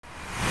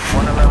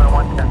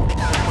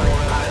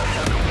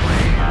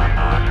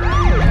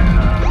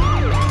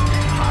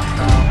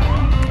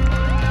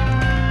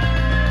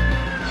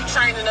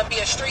Training to be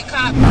a street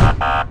cop.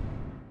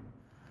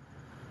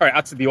 All right,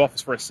 outside the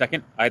office for a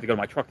second. I had to go to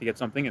my truck to get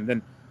something, and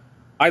then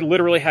I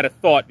literally had a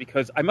thought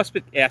because I must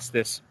have asked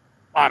this,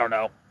 I don't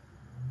know,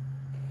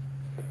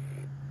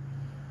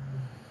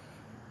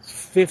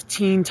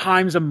 15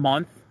 times a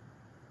month.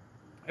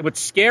 And what's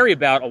scary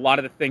about a lot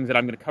of the things that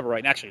I'm going to cover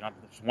right now, actually,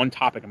 there's one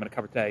topic I'm going to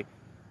cover today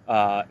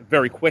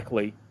very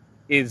quickly,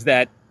 is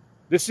that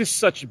this is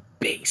such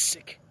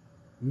basic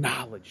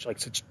knowledge, like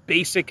such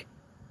basic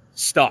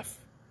stuff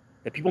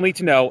that people need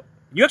to know.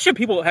 You actually have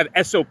people that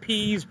have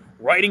SOPs,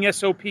 writing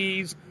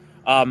SOPs,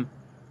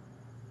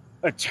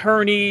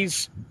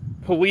 attorneys,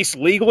 police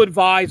legal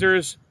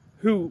advisors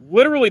who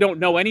literally don't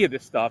know any of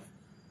this stuff.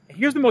 And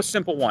here's the most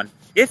simple one.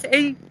 If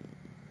a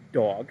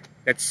dog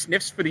that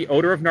sniffs for the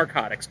odor of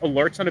narcotics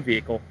alerts on a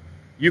vehicle,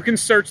 you can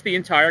search the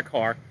entire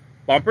car,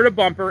 bumper to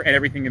bumper, and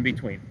everything in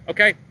between.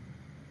 Okay?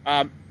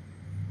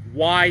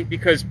 Why?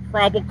 Because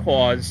probable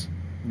cause,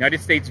 United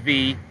States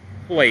v.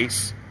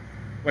 Place,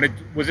 when it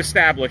was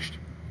established,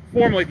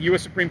 formally at the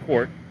U.S. Supreme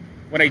Court,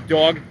 when a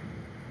dog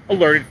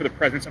alerted for the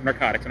presence of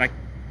narcotics. And I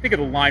think of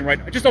the line right,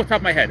 just off the top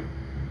of my head.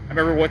 I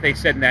remember what they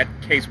said in that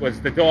case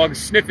was the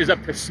dog's sniff is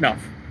up to snuff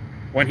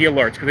when he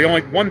alerts. Because the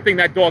only one thing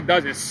that dog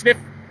does is sniff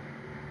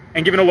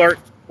and give an alert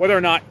whether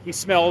or not he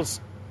smells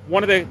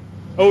one of the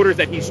odors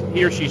that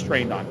he or she's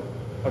trained on.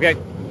 Okay?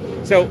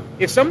 So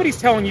if somebody's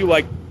telling you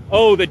like,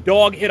 oh, the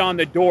dog hit on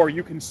the door,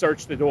 you can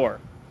search the door.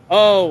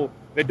 Oh,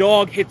 the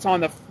dog hits on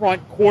the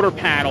front quarter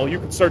panel, you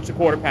can search the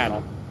quarter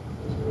panel.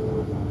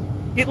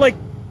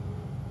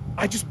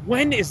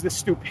 When is the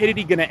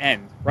stupidity going to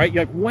end, right?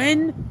 You're like,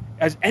 when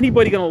is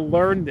anybody going to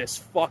learn this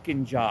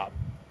fucking job?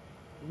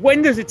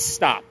 When does it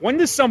stop? When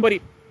does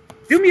somebody...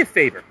 Do me a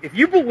favor. If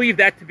you believe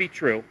that to be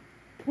true,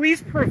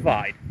 please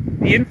provide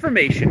the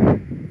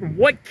information from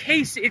what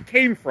case it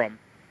came from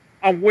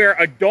on where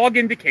a dog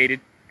indicated,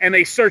 and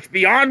they searched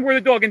beyond where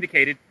the dog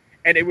indicated,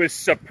 and it was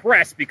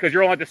suppressed because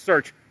you're allowed to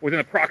search within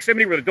the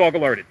proximity where the dog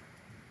alerted.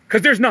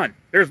 Because there's none.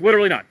 There's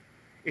literally none.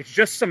 It's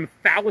just some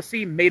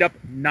fallacy, made-up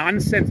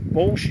nonsense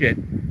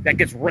bullshit that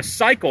gets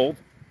recycled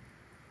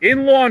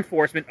in law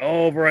enforcement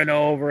over and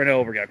over and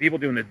over again. People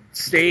doing the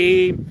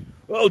same...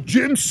 Well,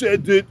 Jim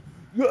said that,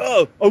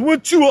 I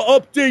went to an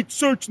update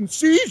search and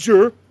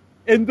seizure,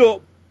 and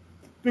the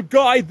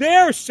guy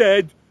there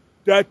said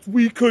that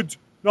we could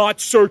not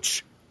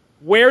search.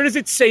 Where does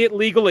it say it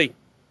legally?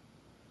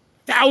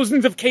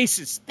 Thousands of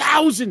cases.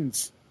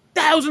 Thousands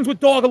with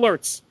dog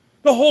alerts.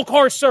 The whole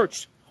car is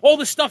searched. All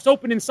the stuff's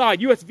open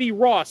inside. US v.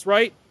 Ross,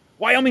 right?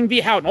 Wyoming v.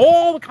 Houghton.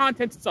 All the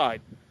contents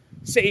inside.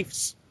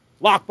 Safes,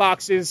 lock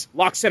boxes,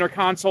 lock center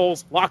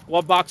consoles, locked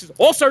glove boxes.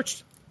 All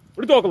searched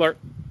with a dog alert.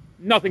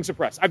 Nothing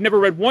suppressed. I've never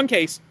read one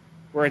case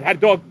where it had a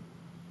dog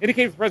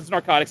indicated the presence of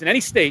narcotics in any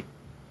state,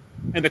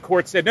 and the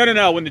court said,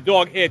 no, when the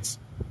dog hits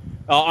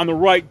on the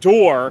right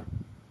door,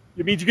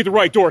 it means you get the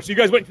right door. So you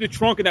guys went to the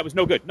trunk and that was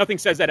no good. Nothing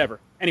says that ever.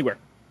 Anywhere.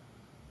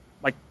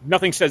 Like,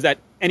 nothing says that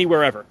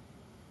anywhere ever.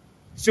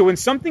 So when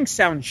something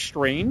sounds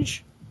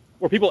strange,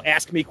 or people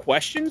ask me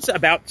questions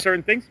about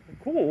certain things,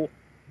 cool.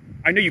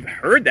 I know you've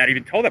heard that,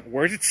 even told that, but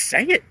where does it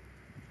say it?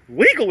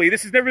 Legally,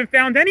 this has never been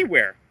found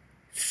anywhere.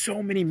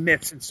 So many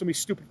myths and so many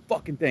stupid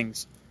fucking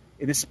things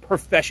in this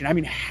profession. I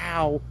mean,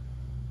 how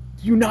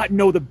do you not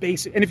know the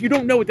basic? And if you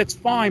don't know it, that's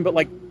fine, but,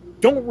 like,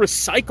 don't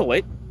recycle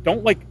it.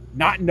 Don't, like,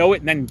 not know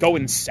it and then go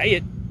and say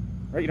it.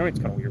 Right? You know, it's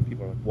kind of weird.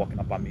 People are, like, walking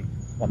up on me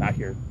while I'm out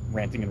here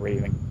ranting and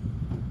raving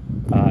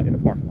in the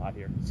parking lot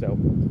here. So,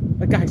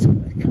 guys,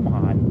 come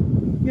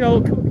on. You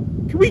know,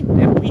 can we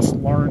at least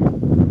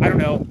learn, I don't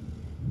know,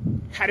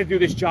 how to do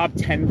this job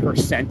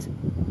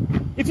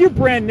 10%? If you're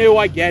brand new,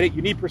 I get it.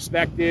 You need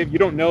perspective. You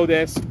don't know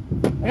this.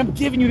 I'm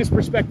giving you this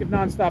perspective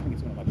nonstop. I'm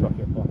getting my truck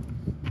here.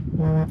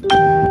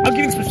 I'm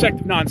giving this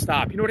perspective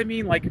nonstop. You know what I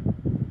mean? Like,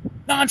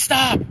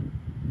 nonstop.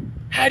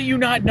 How do you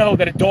not know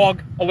that a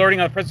dog alerting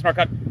on the presence of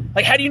narcotics?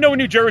 Like, how do you know in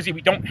New Jersey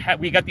we got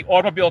the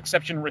automobile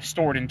exception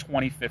restored in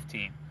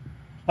 2015?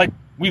 Like,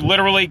 we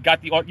literally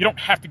got you don't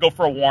have to go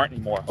for a warrant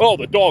anymore. Oh,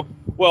 the dog.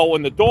 Well,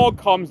 when the dog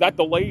comes, that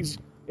delays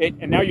it,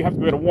 and now you have to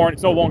go get a warrant.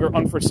 It's no longer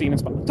unforeseen.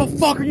 What the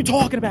fuck are you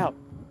talking about?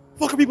 What the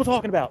fuck are people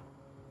talking about?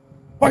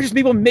 Why are just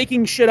people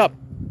making shit up?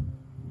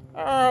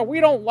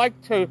 We don't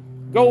like to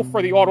go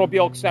for the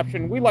automobile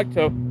exception. We like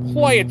to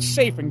play it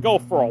safe and go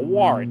for a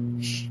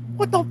warrant.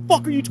 What the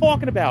fuck are you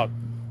talking about?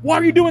 Why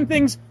are you doing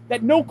things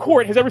that no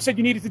court has ever said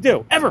you needed to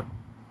do? Ever.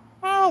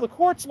 Oh, the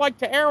courts like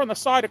to err on the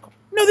side of...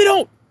 No, they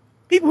don't.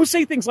 People who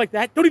say things like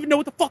that don't even know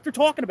what the fuck they're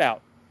talking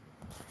about.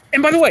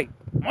 And by the way,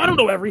 I don't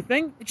know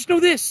everything. I just know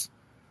this.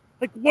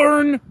 Like,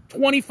 learn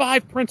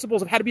 25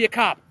 principles of how to be a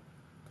cop.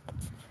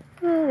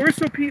 Oh,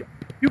 SOP.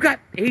 You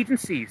got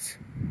agencies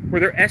where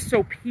their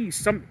SOPs,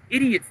 some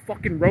idiot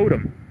fucking wrote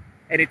them.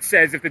 And it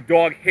says if the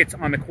dog hits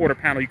on the quarter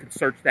panel, you can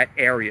search that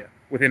area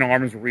within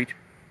arm's reach.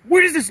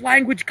 Where does this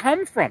language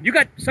come from? You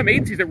got some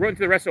agencies that wrote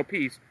into their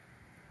SOPs.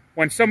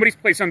 When somebody's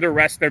placed under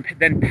arrest, they're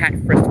then pat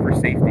frisked for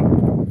safety.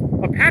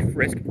 A pat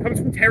frisk comes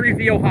from Terry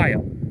v. Ohio,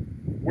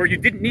 where you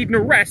didn't need an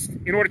arrest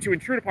in order to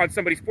intrude upon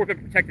somebody's Fourth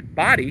Amendment protected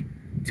body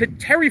to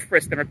Terry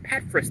frisk them or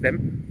pat frisk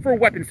them for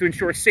weapons to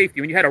ensure safety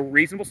when you had a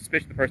reasonable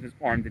suspicion the person is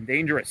armed and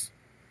dangerous.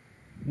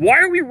 Why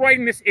are we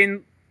writing this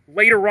in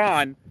later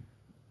on,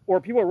 or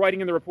people are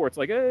writing in the reports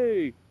like,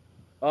 hey,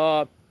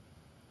 I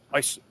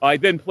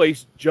then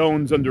placed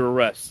Jones under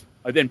arrest.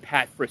 I then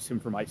pat frisked him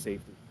for my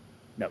safety.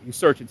 No, you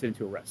search incident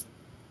to arrest.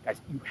 Guys,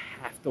 you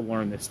have to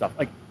learn this stuff.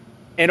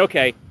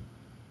 Yeah,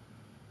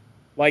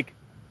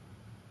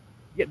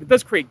 it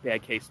does create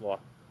bad case law.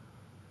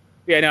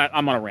 Yeah, no,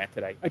 I'm on a rant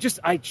today. I just,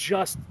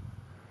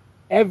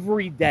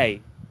 every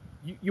day,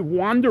 you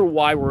wonder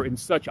why we're in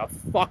such a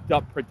fucked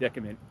up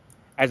predicament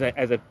as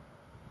a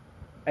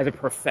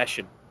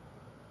profession.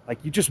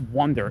 Like, you just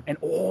wonder, and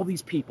all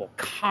these people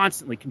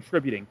constantly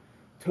contributing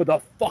to the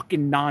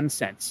fucking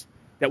nonsense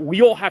that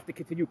we all have to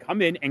continue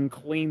come in and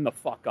clean the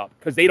fuck up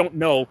because they don't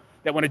know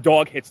that when a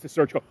dog hits the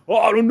search, go, oh,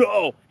 I don't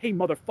know. Hey,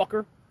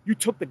 motherfucker, you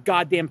took the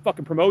goddamn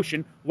fucking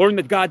promotion, learned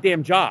the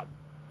goddamn job.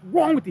 What's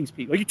wrong with these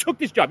people? You took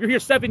this job. You're here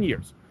 7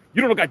 years.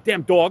 You don't know a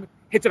goddamn dog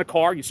hits in a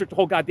car. You search the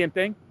whole goddamn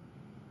thing.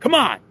 Come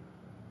on.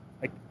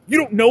 Like, you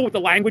don't know what the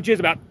language is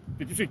about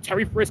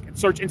Terry frisk and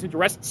search incident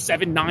arrest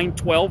 7, 9,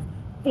 12,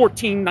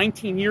 14,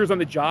 19 years on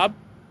the job.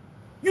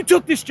 You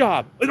took this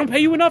job. They don't pay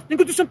you enough. Then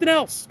go do something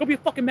else. Go be a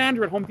fucking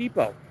manager at Home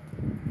Depot.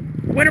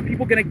 When are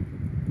people gonna...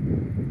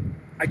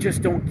 I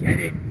just don't get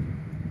it.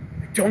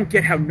 I don't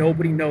get how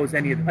nobody knows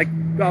any of it. Like,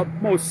 the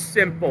most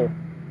simple,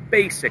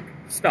 basic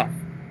stuff.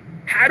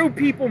 How do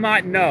people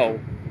not know?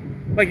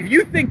 Like, if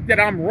you think that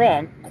I'm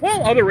wrong,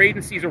 call other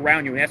agencies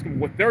around you and ask them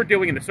what they're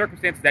doing in the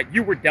circumstances that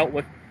you were dealt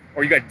with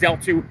or you got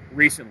dealt to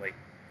recently.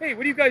 Hey,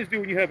 what do you guys do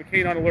when you have a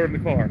canine alert in the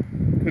car?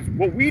 Because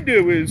what we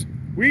do is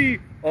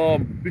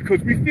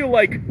because we feel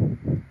like,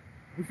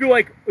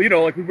 you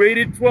know, like we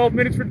waited 12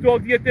 minutes for the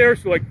dog to get there,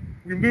 so like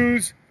we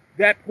lose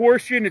that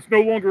portion. It's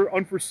no longer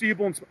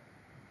unforeseeable. And so,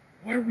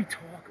 what are we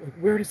talking? Like,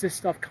 where does this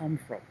stuff come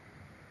from?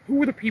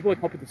 Who are the people that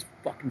come up with this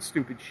fucking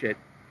stupid shit?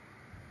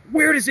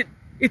 Where does it?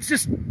 It's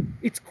just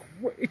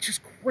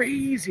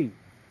crazy.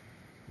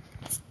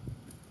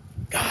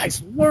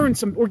 Guys, learn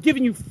some. We're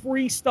giving you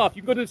free stuff.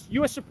 You can go to this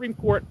U.S. Supreme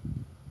Court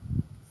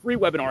free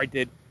webinar I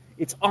did.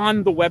 It's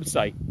on the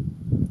website.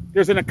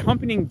 There's an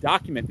accompanying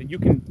document that you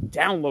can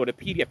download, a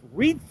PDF.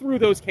 Read through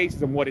those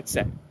cases and what it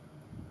said.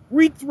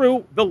 Read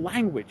through the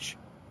language,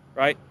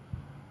 right?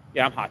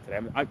 Yeah, I'm hot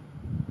today.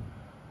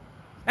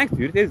 Thanks,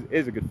 dude. It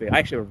is a good fit. I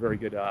actually have a very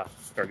good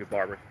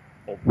barber.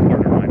 Old partner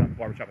of mine on the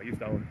barbershop I used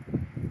to own.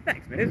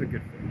 Thanks, man. It is a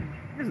good fit.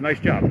 It is a nice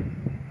job.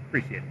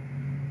 Appreciate it.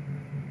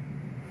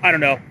 I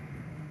don't know.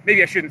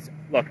 Maybe I shouldn't.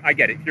 Look, I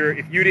get it.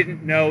 If you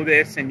didn't know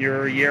this and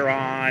you're a year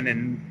on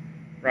and,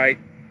 right,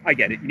 I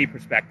get it. You need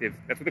perspective.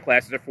 That's what the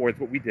classes are for. It's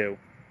what we do.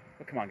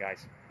 But come on,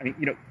 guys. I mean,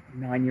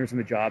 9 years on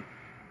the job,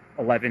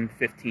 11,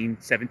 15,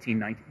 17,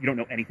 19. You don't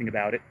know anything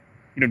about it.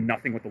 You know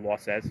nothing what the law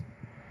says.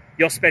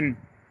 You'll spend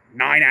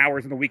 9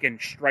 hours on the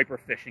weekend striper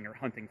fishing or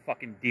hunting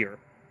fucking deer.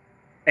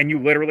 And you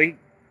literally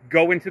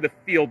go into the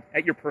field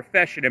at your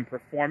profession and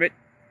perform it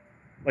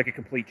like a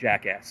complete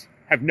jackass.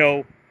 Have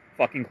no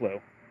fucking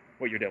clue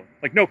what you're doing.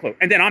 Like, no clue.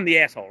 And then I'm the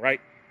asshole, right?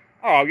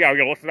 Oh, yeah,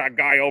 you listen to that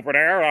guy over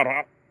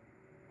there.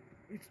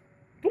 It's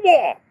the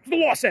law. It's the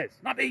law says,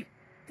 not me.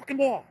 Fucking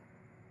law.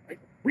 Right?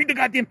 Read the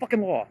goddamn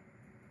fucking law.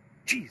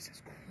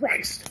 Jesus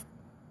Christ.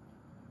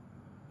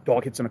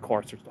 Dog hits in a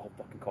car, search the whole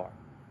fucking car.